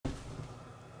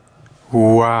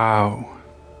Wow!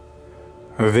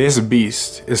 This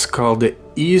beast is called the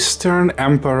Eastern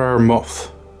Emperor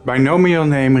Moth, binomial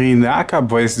name Rinaca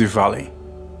boisduvalii.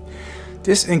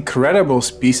 This incredible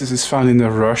species is found in the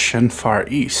Russian Far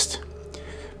East,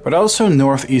 but also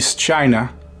northeast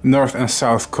China, North and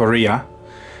South Korea,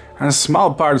 and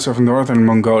small parts of northern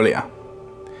Mongolia.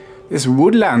 This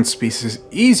woodland species is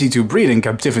easy to breed in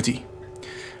captivity,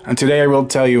 and today I will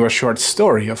tell you a short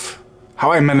story of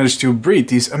how I managed to breed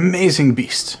these amazing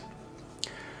beasts.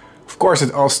 Of course,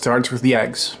 it all starts with the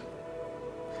eggs.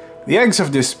 The eggs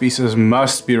of this species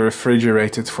must be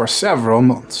refrigerated for several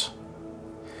months,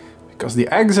 because the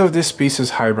eggs of this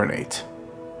species hibernate.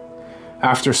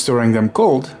 After storing them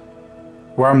cold,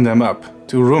 warm them up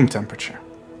to room temperature.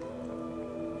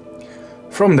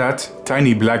 From that,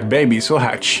 tiny black babies will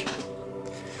hatch.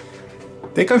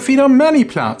 They can feed on many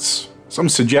plants. Some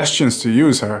suggestions to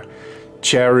use are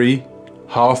cherry,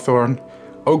 hawthorn,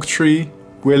 oak tree,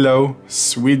 willow,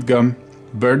 sweet gum,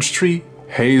 birch tree,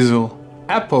 hazel,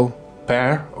 apple,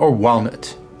 pear or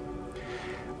walnut.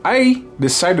 I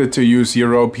decided to use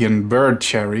European bird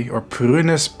cherry or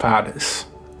Prunus padis.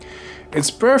 It's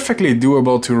perfectly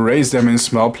doable to raise them in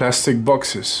small plastic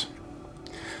boxes.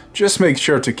 Just make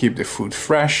sure to keep the food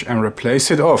fresh and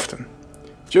replace it often.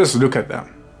 Just look at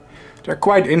them. They're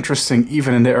quite interesting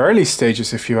even in the early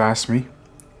stages, if you ask me.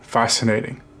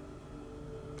 Fascinating.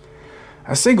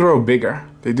 As they grow bigger,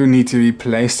 they do need to be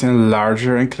placed in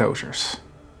larger enclosures.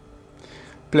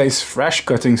 Place fresh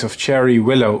cuttings of cherry,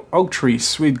 willow, oak tree,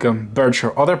 sweet gum, birch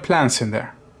or other plants in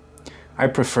there. I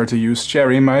prefer to use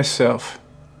cherry myself.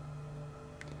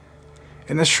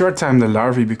 In a short time the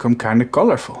larvae become kinda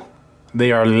colorful.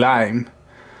 They are lime,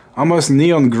 almost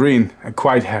neon green and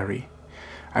quite hairy.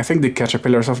 I think the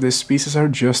caterpillars of this species are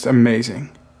just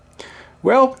amazing.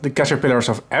 Well, the caterpillars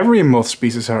of every moth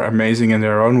species are amazing in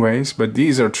their own ways, but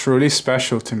these are truly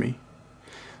special to me.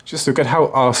 Just look at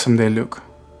how awesome they look.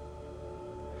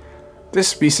 This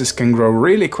species can grow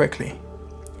really quickly.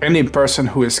 Any person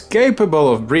who is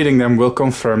capable of breeding them will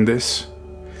confirm this.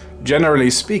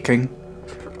 Generally speaking,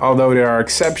 although there are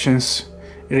exceptions,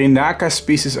 Rinaca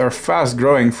species are fast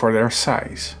growing for their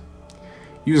size.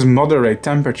 Use moderate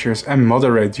temperatures and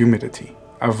moderate humidity.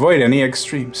 Avoid any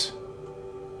extremes.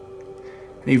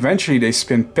 Eventually they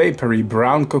spin papery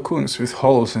brown cocoons with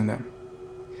holes in them.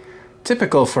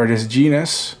 Typical for this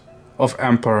genus of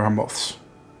emperor moths.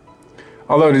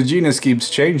 Although the genus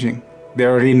keeps changing. They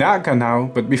are Rinaca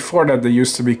now, but before that they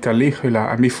used to be Caligula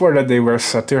and before that they were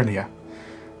Saturnia.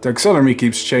 Taxonomy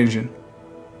keeps changing.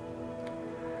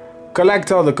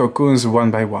 Collect all the cocoons one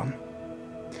by one.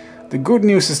 The good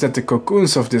news is that the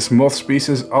cocoons of this moth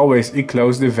species always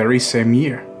eclose the very same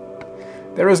year.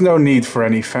 There is no need for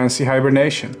any fancy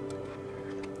hibernation.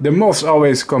 The moths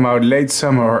always come out late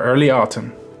summer or early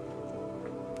autumn.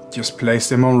 Just place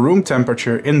them on room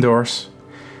temperature indoors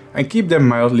and keep them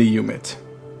mildly humid.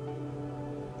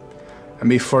 And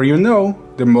before you know,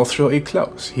 the moths will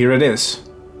eclose. Here it is.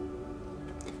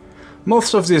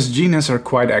 Moths of this genus are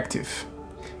quite active.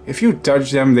 If you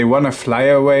touch them, they want to fly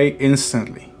away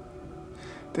instantly.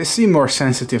 They seem more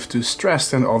sensitive to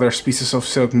stress than other species of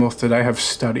silk moth that I have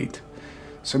studied.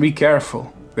 So be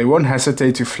careful, they won't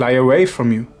hesitate to fly away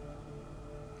from you.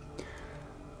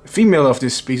 The female of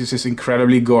this species is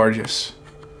incredibly gorgeous.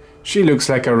 She looks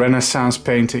like a Renaissance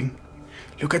painting.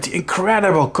 Look at the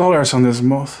incredible colors on this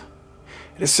moth.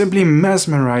 It is simply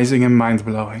mesmerizing and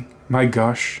mind-blowing. My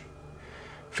gosh.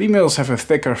 Females have a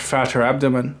thicker, fatter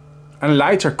abdomen and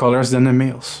lighter colors than the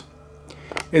males.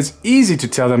 It's easy to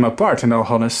tell them apart in all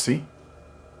honesty.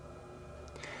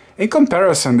 In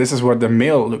comparison, this is what the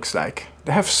male looks like.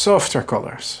 They have softer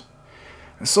colors.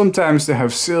 And sometimes they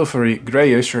have silvery,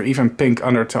 grayish or even pink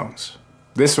undertones.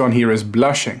 This one here is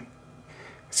blushing.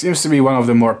 It seems to be one of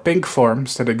the more pink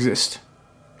forms that exist.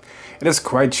 It is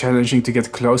quite challenging to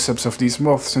get close-ups of these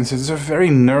moths since it is a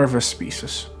very nervous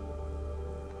species.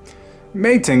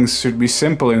 Matings should be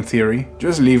simple in theory,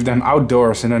 just leave them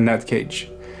outdoors in a net cage,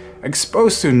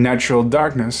 exposed to natural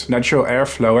darkness, natural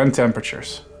airflow and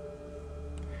temperatures.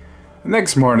 The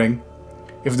next morning,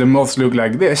 if the moths look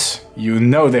like this, you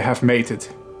know they have mated.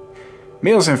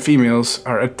 Males and females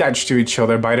are attached to each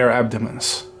other by their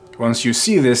abdomens. Once you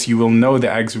see this, you will know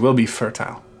the eggs will be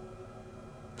fertile.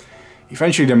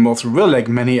 Eventually the moths will lay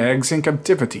many eggs in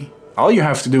captivity. All you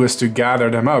have to do is to gather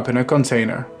them up in a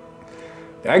container.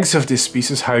 The eggs of this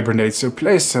species hibernate, so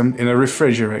place them in a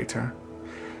refrigerator.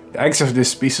 The eggs of this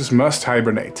species must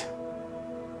hibernate.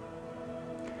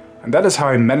 And that is how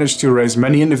I managed to raise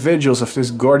many individuals of this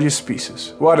gorgeous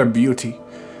species. What a beauty.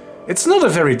 It's not a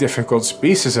very difficult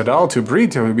species at all to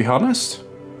breed, to be honest.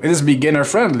 It is beginner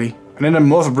friendly, and in the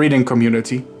moth breeding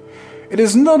community, it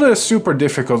is not a super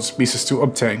difficult species to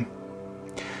obtain.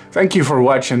 Thank you for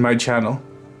watching my channel.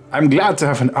 I'm glad to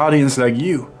have an audience like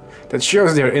you that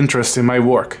shows their interest in my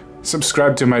work.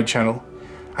 Subscribe to my channel.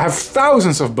 I have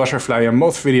thousands of butterfly and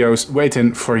moth videos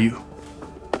waiting for you.